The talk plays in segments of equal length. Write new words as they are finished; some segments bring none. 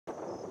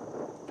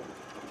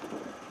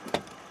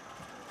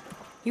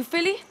You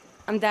Philly?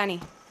 I'm Danny.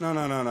 No.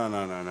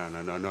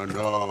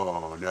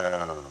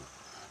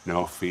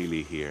 No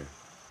Philly here.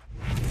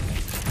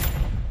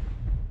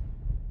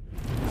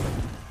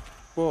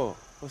 Whoa,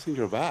 what's in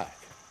your bag?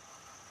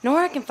 Know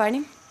where I can find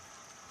him?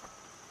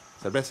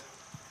 Cerveza.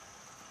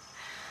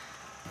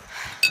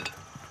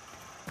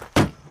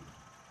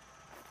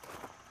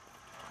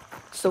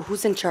 So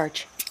who's in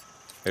charge?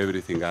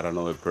 Everything got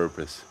another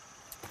purpose.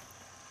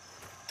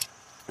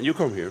 And you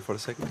come here for a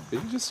second.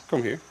 You just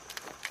come here.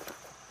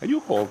 And you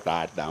hold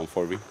that down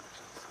for me.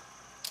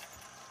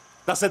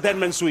 That's a dead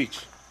man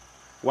switch.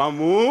 One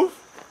move.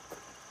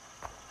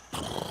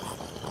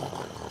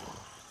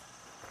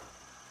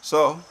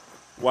 So,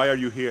 why are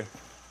you here?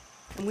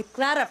 I'm with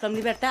Clara from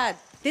Libertad.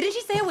 Didn't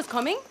she say I was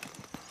coming?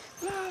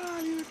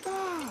 Clara,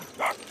 Libertad.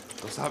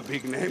 Those are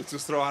big names to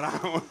throw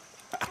around.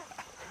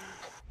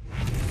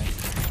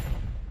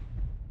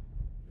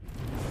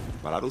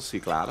 But I don't see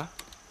Clara.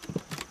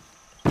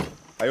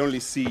 I only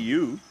see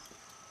you.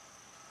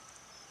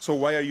 So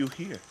why are you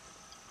here?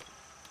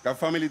 Got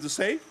family to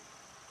save?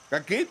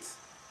 Got kids?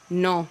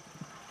 No.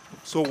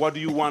 So what do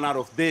you want out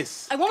of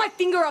this? I want my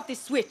finger off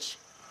this switch.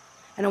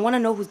 And I want to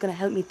know who's going to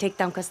help me take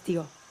down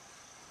Castillo.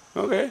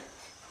 Okay.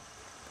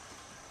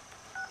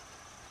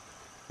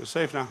 You're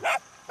safe now.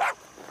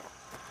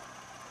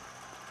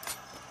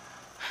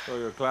 So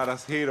you're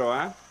Clara's hero,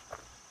 huh?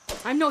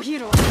 I'm no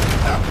hero.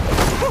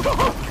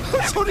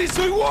 So this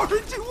you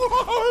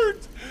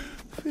weren't!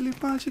 Philly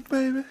Magic,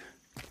 baby.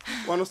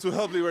 Want us to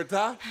help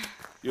Libertad?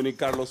 You need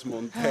Carlos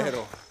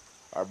Montero,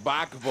 our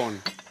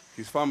backbone.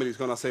 His family's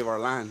gonna save our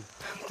land.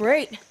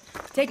 Great.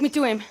 Take me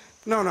to him.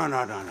 No.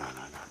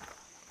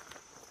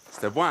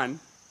 Step one,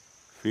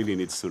 Philly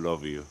needs to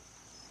love you.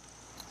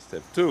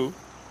 Step two,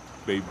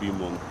 baby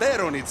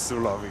Montero needs to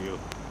love you.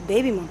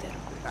 Baby Montero.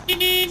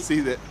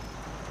 See that?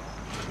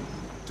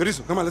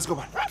 Chorizo, come on, let's go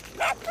back.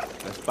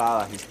 La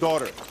Espada, his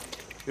daughter.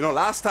 You know,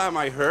 last time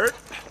I heard,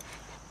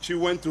 she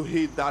went to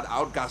hit that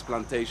outcast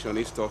plantation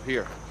east of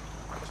here.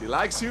 She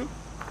likes you,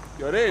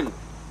 you're in.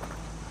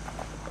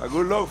 A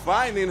good luck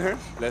finding her.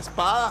 La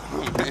Espada,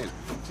 oh man,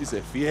 she's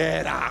a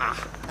fiera.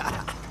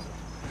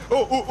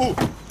 Oh.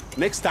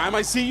 Next time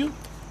I see you,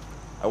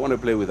 I want to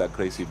play with that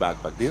crazy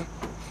backpack, deal?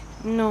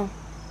 No.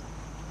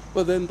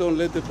 Well, then don't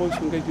let the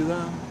poison get you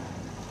down.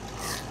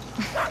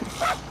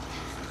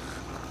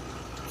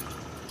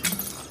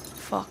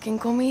 Fucking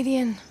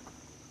comedian.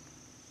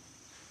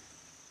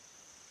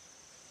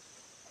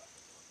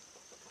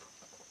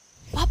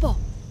 Papa.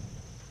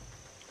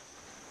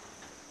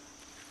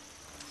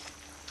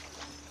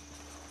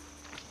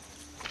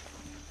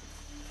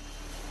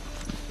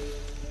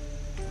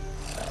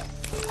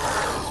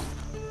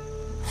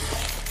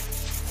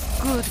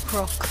 Good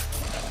crook.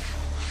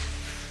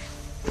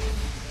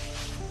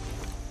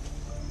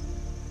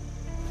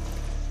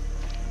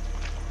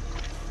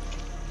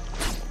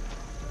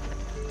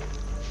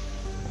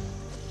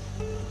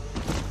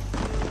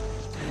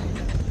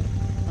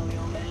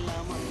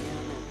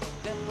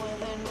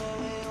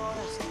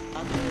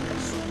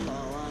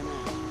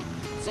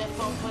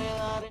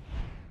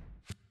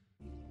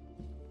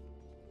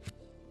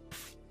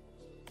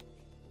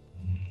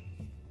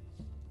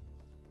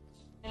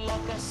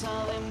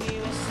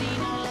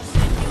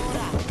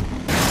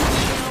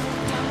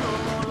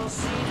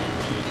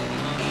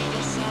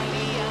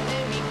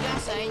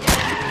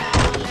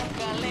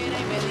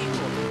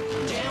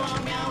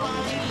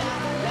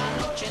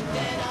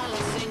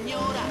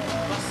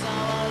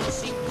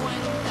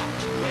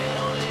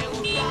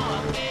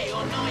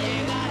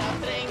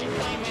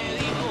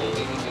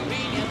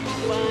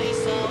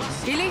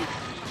 Billy?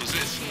 Who's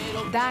this?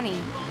 Danny.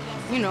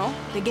 You know,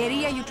 the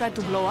guerrilla you tried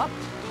to blow up.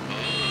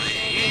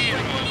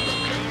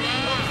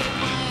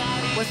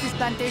 What's this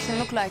plantation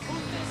look like? You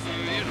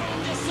know,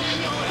 my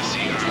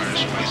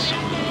cigars, my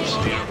souls,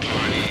 dinner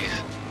parties.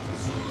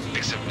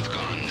 Except with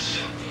guns.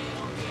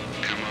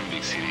 Come on,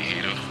 big city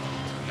hero.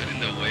 Not in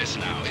the West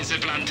now. It's a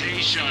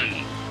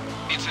plantation.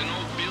 It's an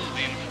old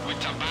building with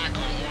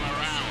tobacco all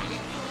around.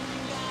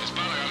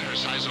 Espada got her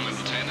size on the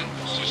lieutenant,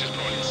 so she's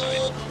probably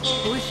inside.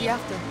 Who is she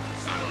after?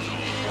 I don't know.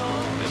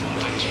 The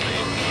mountains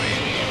playing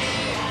quietly.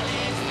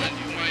 And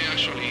you might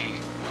actually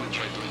want to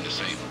try doing the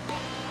same.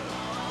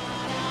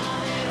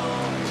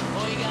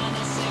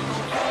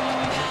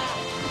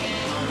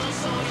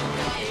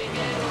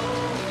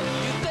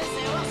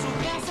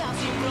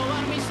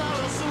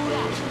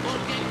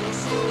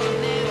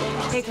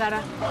 Hey,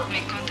 Clara.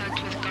 Make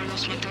contact with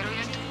Carlos Montero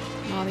yet?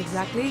 Not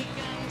exactly.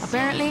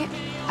 Apparently,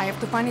 I have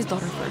to find his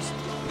daughter first.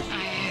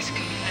 Ay,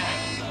 Camila.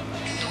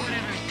 Do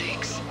whatever it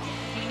takes.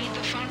 We need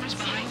the farmers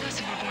behind us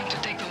if we're going to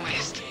take the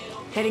West.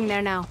 Heading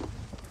there now.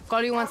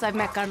 Call you once I've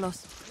met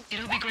Carlos.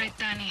 It'll be great,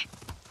 Danny.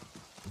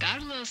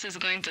 Carlos is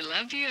going to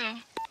love you.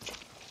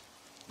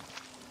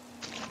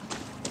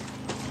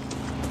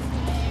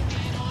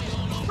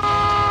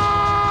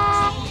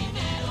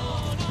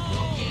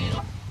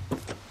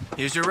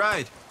 Here's your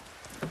ride.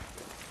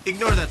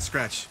 Ignore that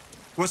scratch.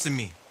 Wasn't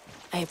me.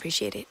 I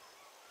appreciate it.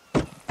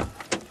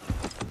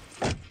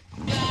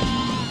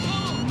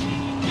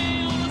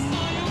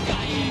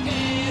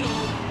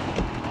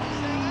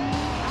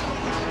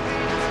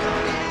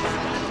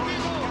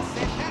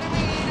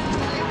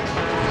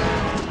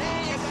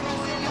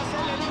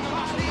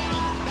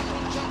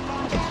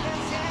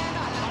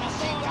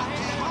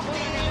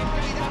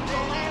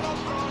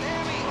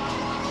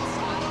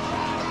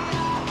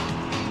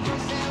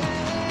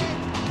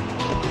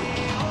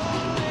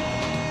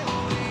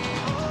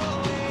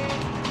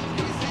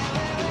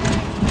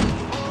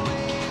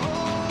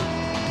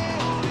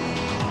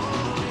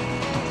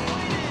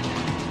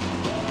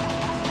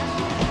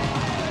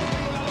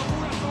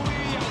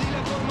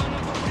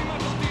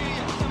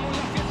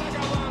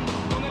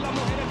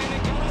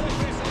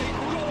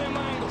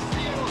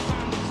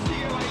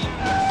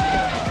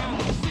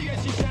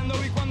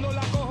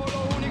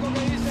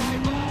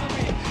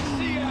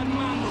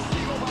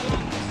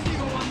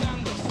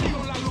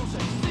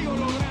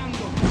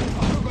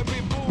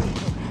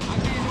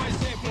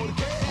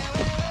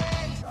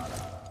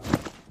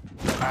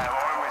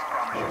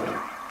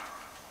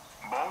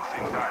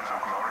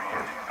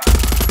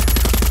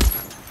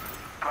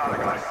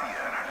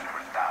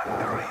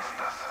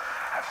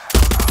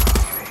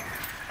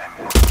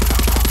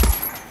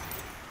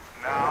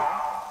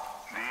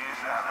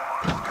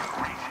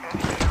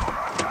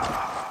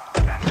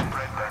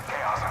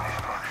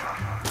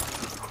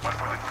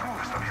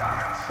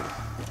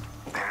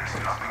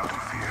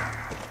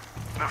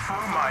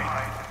 might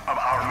of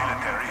our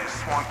military is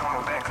sworn to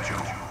protect you.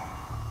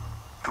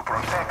 To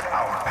protect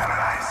our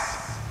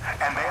paradise.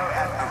 And they'll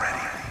at the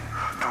ready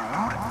to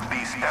root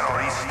these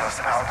terroristas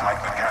out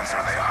like the cancer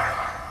they are.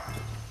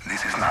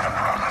 This is not a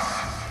promise.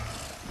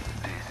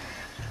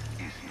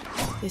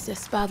 This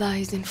espada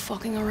isn't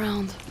fucking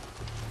around.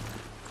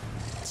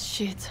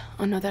 Shit,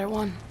 another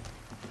one.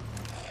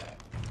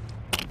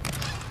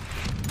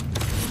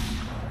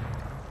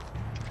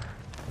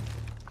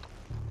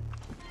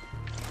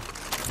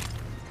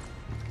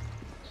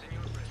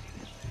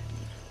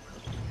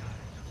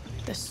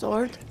 The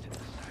sword?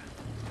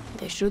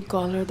 They should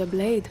call her the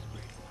Blade.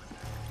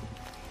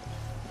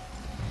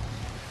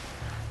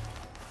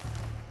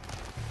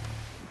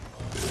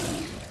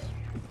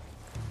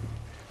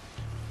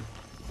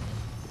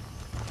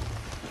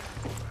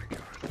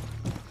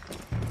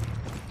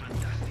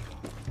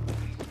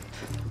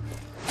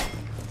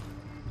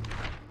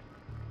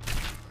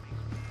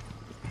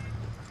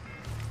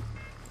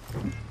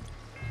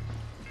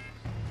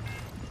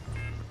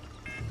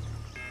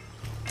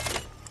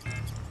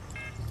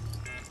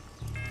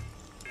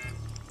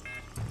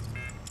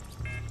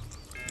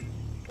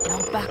 Now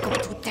back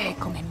up to te,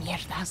 come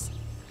mierdas.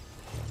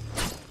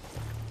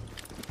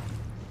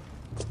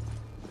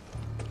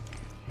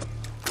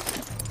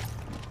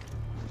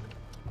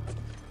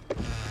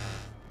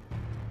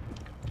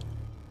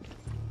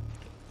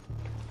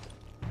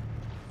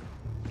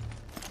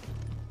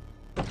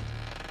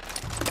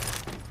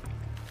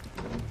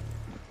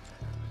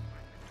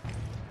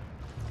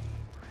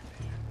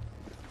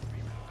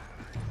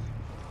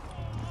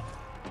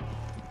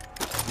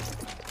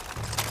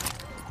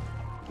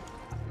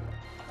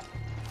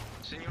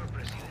 Senor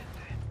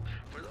Presidente,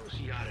 for those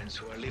Yarans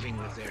who are living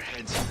with their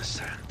heads in the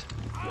sand,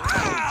 what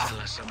can you tell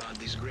us about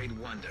this great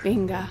wonder?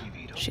 Binga,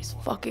 she's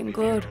fucking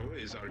good.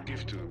 Viviro is our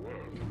gift to the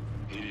world.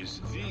 It is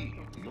the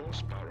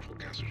most powerful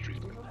cancer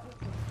treatment.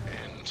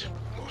 And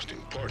most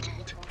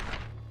important,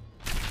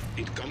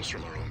 it comes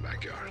from our own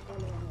backyard.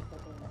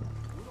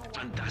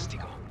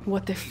 Fantastico.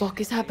 What the fuck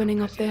is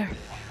happening up there?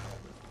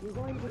 You're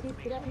going to be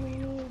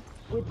threatening me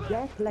with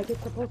death like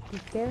it's supposed to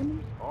scare me?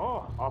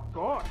 Oh, of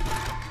course.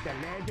 The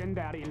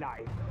legendary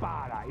life,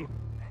 Espada.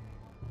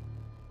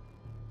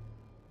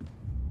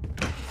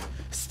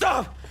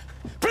 Stop!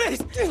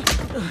 Please!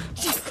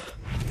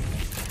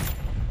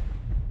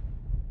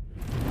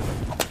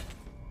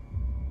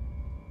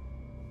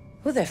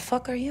 Who the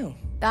fuck are you?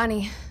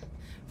 Danny,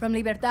 from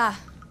Libertad.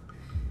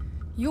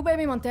 You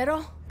Baby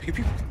Montero?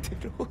 Baby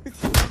Montero.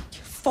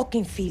 You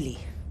fucking Philly.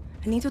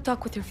 I need to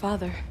talk with your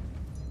father.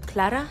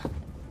 Clara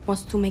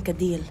wants to make a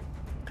deal.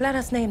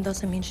 Clara's name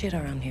doesn't mean shit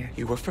around here.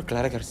 You work for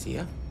Clara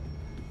Garcia?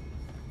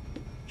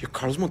 You're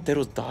Carlos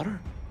Montero's daughter?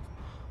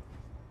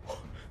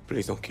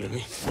 Please don't kill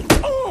me.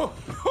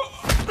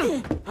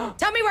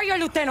 Tell me where your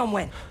lieutenant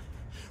went.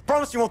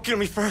 Promise you won't kill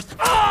me first.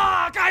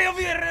 Ah! Cayo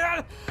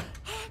Villarreal!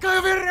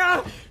 Cayo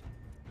Villarreal!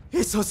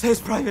 It's Jose's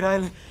private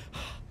island.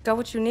 Got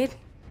what you need?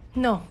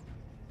 No,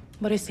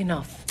 but it's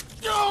enough.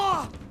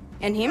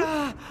 And him?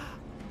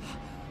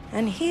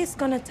 And he's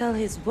gonna tell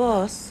his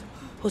boss,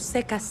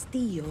 Jose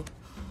Castillo,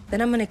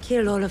 that I'm gonna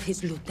kill all of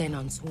his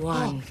lieutenants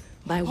one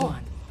by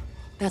one.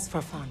 That's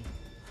for fun.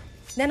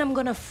 Then I'm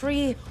gonna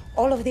free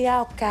all of the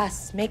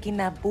outcasts making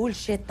that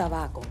bullshit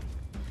tobacco.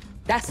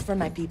 That's for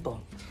my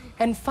people.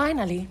 And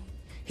finally,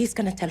 he's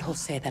gonna tell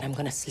Jose that I'm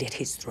gonna slit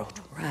his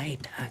throat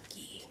right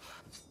aquí.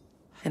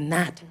 And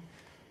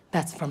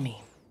that's for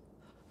me.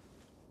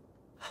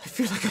 I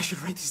feel like I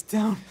should write this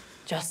down.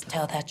 Just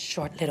tell that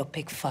short little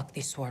pig fuck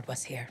this sword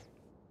was here.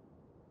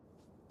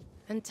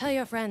 And tell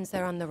your friends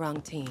they're on the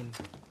wrong team.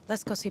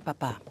 Let's go see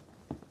Papa.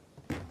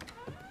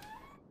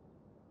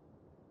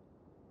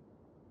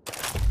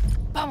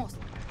 Vamos.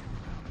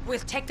 We'll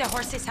take the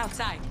horses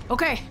outside.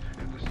 Okay.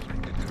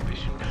 The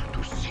commission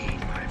to see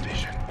my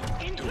vision.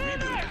 To rebuild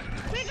paradise.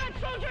 We got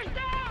soldiers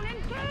down!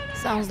 Intruders!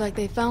 Sounds like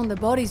they found the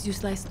bodies you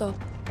sliced up.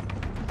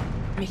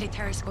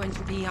 Military's going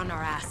to be on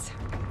our ass.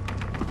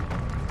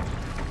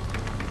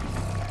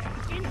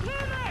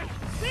 Intruders!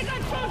 We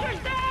got soldiers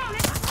down!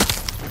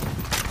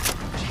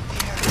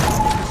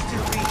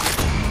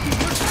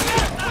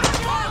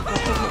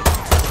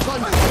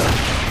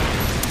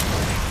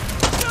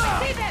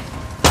 See them!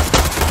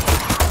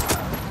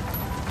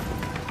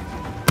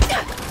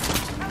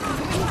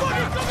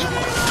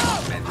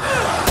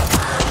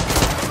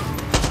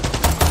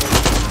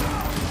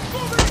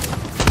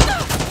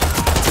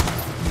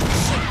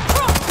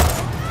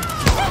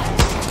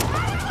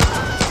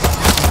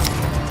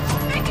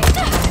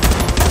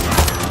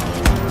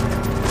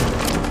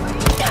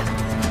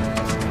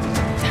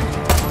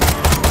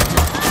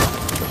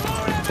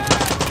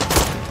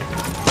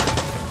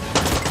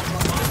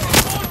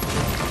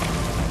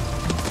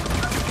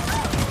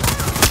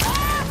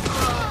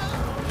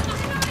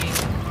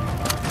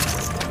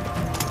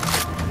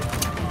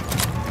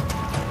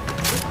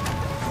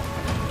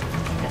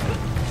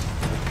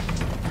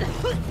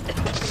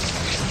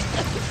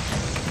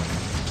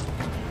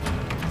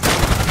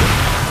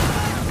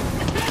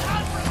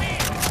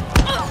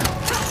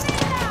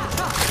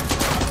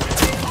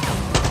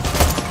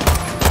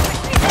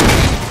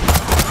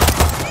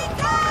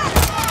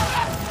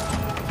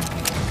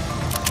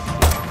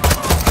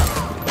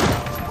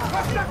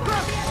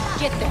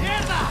 Get them.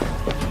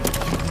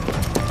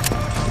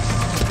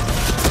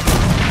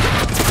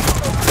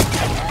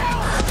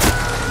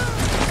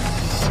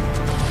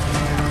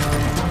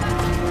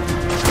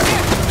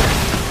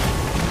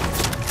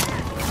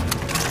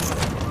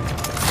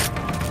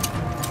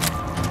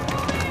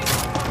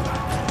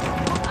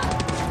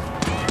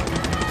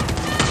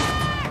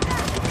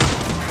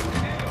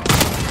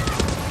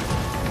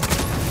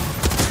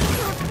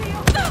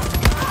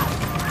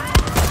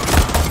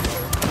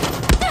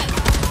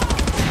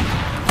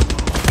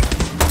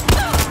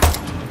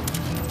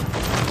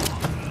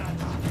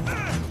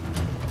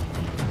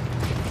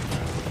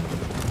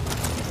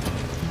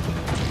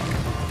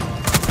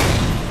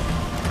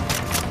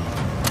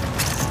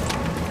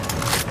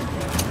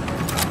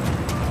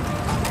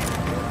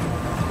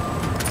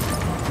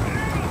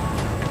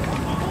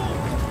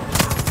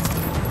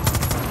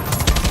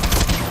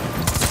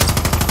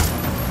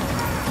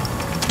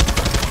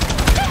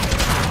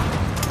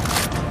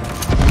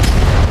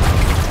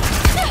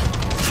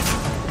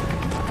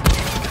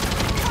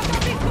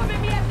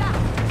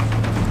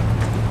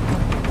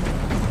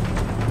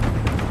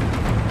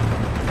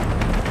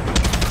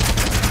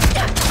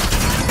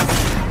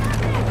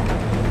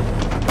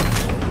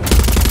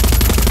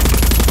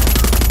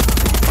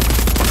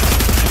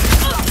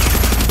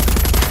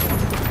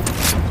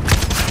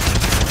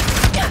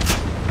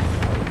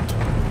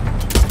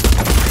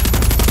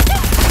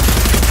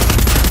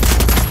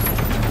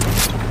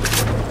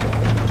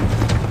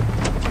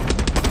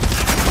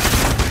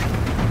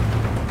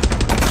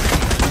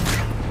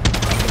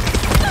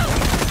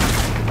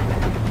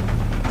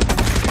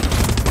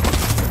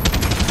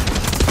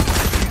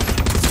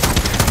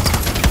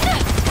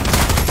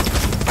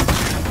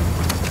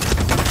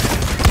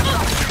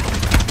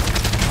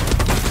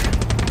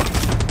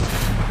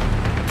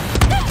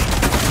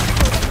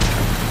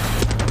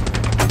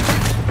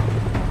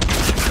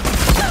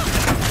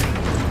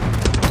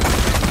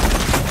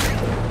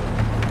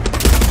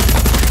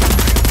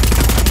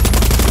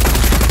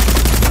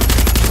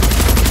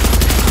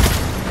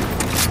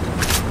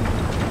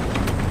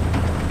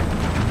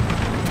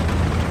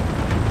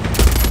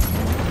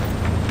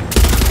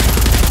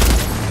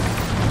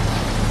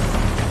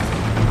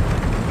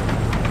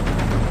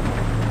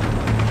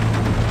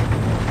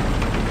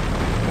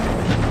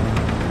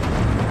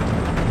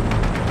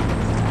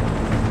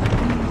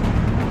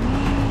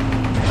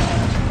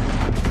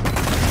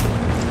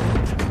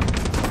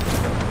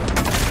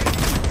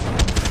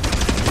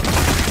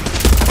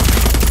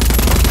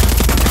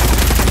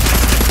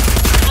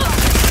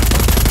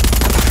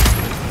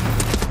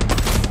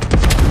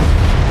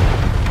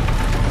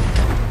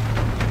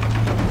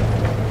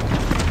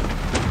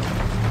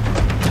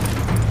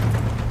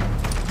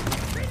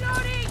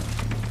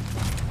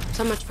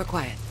 So much for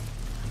quiet.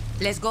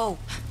 Let's go.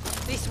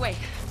 This way.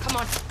 Come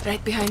on.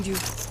 Right behind you.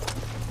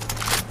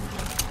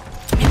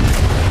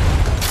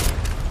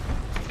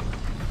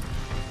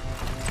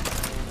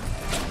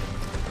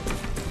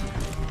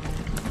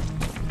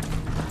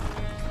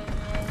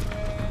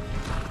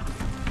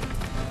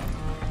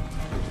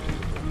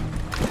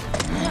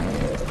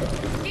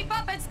 Keep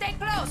up and stay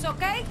close,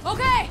 okay?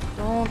 Okay!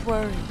 Don't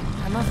worry.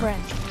 I'm a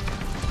friend.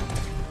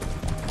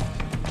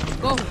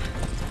 Go.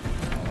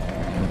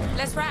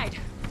 Let's ride.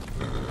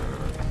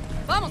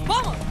 Vamos,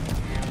 vamos!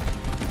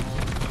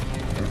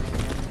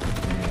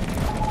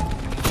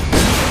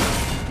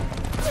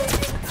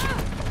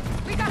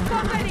 We got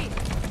company!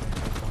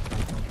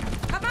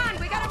 Come on,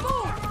 we gotta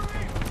move!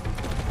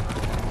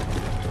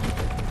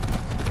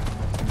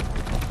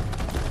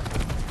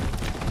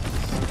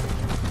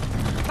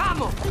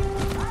 Vamos!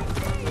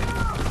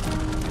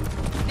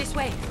 This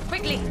way,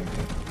 quickly!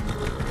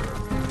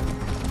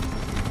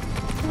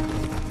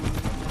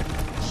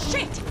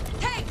 Shit!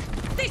 Take!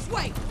 This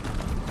way!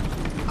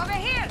 Over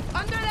here,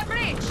 under the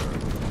bridge!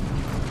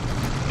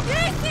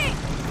 Easy!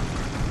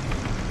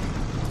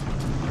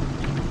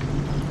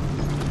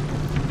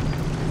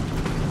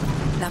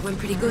 That went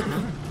pretty good,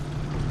 no?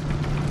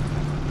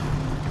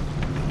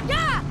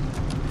 Yeah!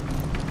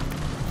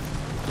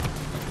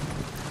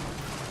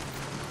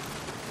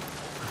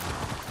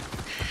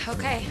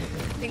 Okay, I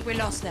think we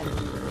lost them.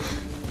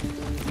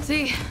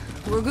 See,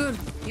 we're good.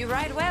 You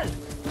ride well.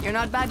 You're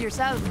not bad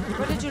yourself.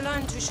 Where did you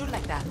learn to shoot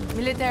like that?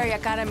 Military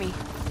Academy.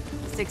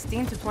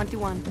 16 to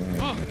 21.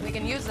 We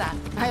can use that.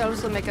 I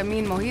also make a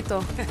mean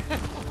mojito.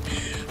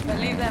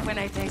 Believe that when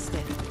I taste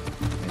it.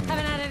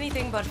 Haven't had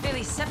anything but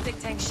Philly septic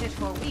tank shit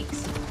for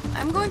weeks.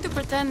 I'm going to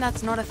pretend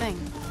that's not a thing.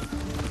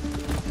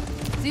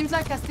 Seems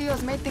like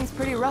Castillo's made things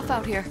pretty rough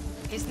out here.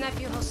 His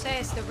nephew Jose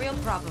is the real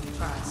problem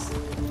for us.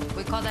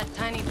 We call that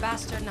tiny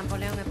bastard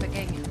Napoleon el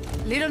Pequeño.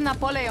 Little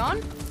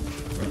Napoleon?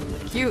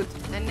 Cute.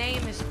 The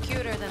name is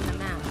cuter than the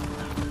man.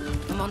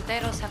 The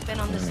Monteros have been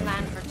on this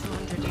land for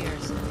 200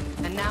 years,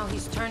 and now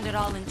he's turned it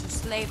all into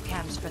slave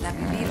camps for that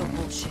Vito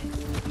bullshit.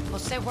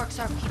 Jose works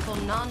our people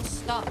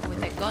non-stop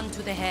with a gun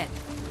to the head.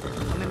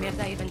 Mi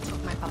mierda even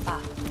took my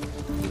papa.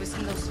 He was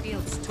in those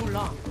fields too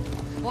long.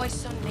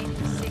 Poison made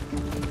him sick.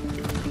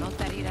 Not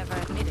that he'd ever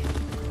admit it.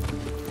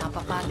 Now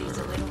Papa leads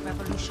a little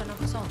revolution of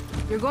his own.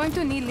 You're going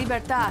to need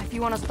Libertad if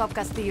you want to stop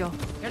Castillo.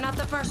 You're not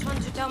the first one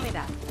to tell me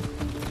that.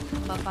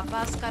 But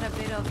Papa's got a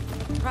bit of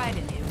pride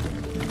in him.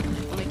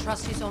 Only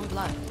trusts his own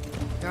blood.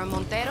 You're a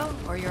Montero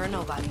or you're a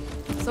nobody.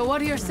 So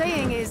what you're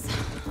saying is,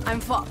 I'm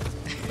fucked.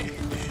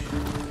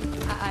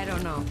 I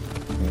don't know.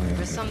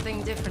 There's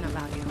something different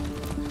about you.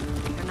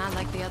 You're not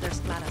like the others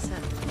Clara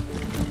sent.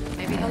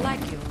 Maybe he'll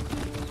like you.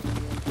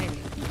 Maybe.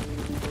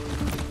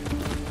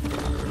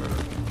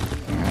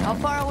 How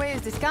far away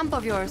is this camp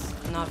of yours?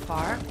 Not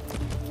far.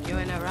 You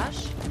in a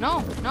rush?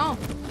 No,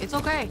 it's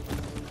okay.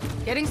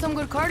 Getting some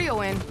good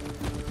cardio in.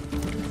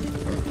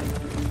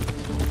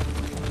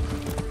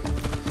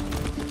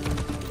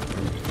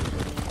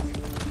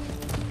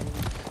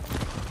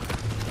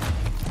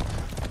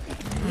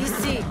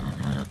 Easy.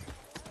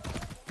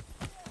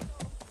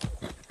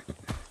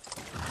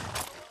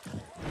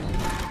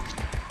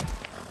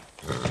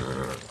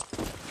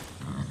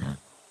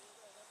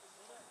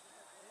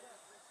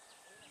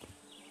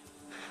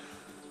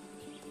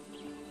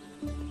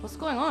 What's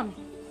going on?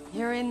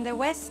 You're in the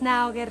West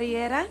now,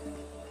 guerrillera.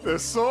 The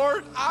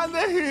sword and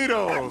the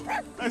hero.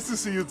 Nice to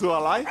see you two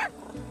alive.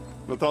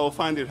 Not all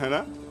find it,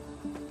 huh?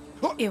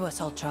 It was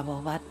all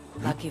trouble, but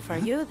lucky for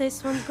you,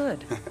 this one's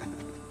good.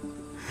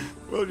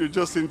 Well, you're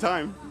just in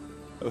time.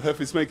 El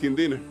Jefe's making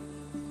dinner.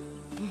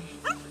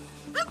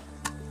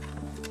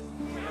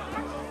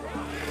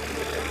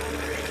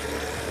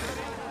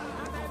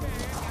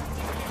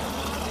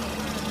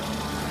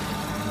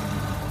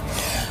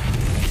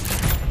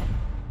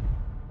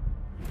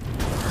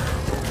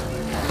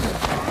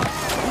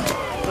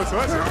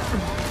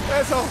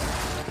 Eso.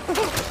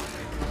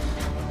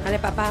 Dale,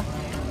 papá.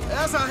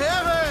 ¡Esa,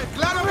 jefe!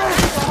 ¡Claro que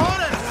sí,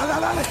 cojones!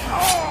 Dale.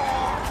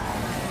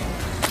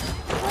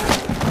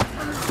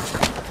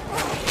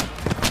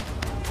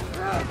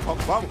 Oh,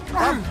 vamos.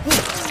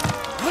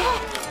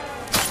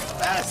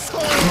 Eso.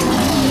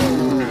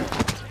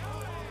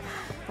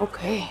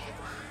 Okay.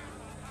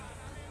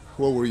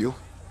 What were you?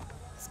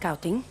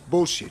 Scouting.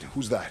 Bullshit.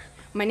 Who's that?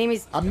 My name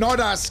is... I'm not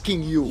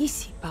asking you.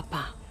 Easy,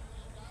 papa.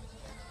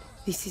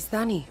 This is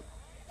Danny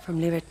from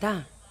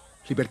Libertad.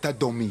 Libertad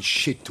don't mean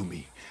shit to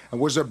me. And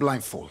where's our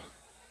blindfold?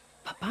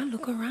 Papa,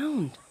 look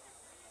around.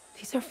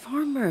 These are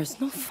farmers,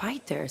 no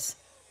fighters.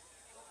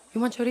 You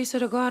want Chorizo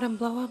to go out and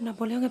blow up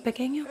Napoleon el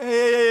Pequeño?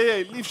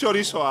 Hey, leave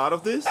Chorizo out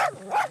of this.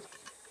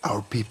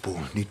 Our people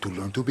need to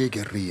learn to be a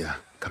guerrilla,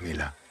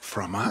 Camila.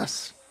 From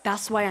us.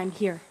 That's why I'm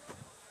here.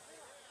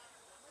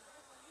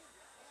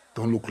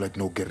 Don't look like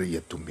no guerrilla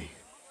to me.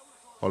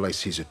 All I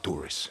see is a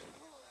tourist.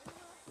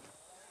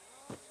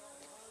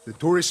 The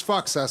tourist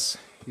fucks us.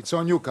 It's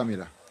on you,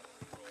 Camila.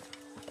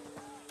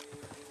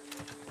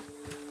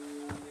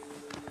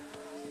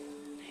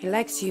 He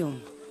likes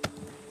you.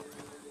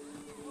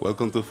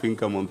 Welcome to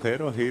Finca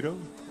Montero, hero.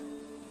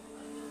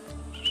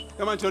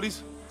 Come on,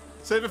 Chorizo.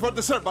 Save it for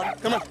dessert, buddy.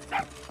 Come on.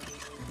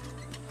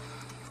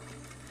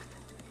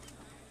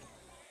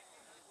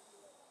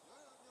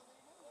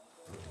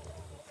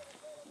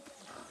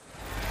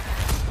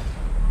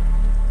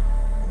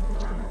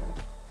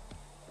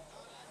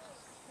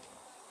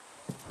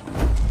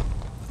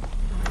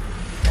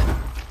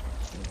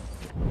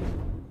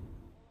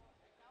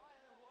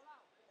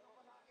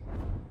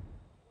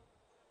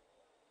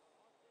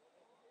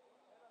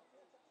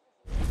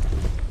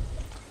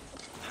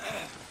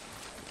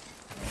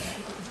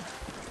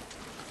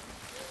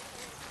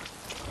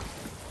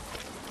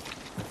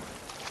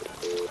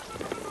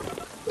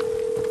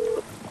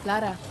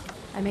 Clara,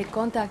 I made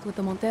contact with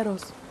the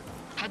Monteros.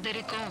 How did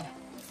it go?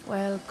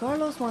 Well,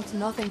 Carlos wants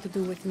nothing to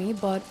do with me,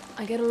 but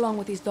I get along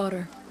with his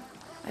daughter.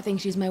 I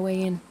think she's my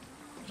way in.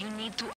 You need to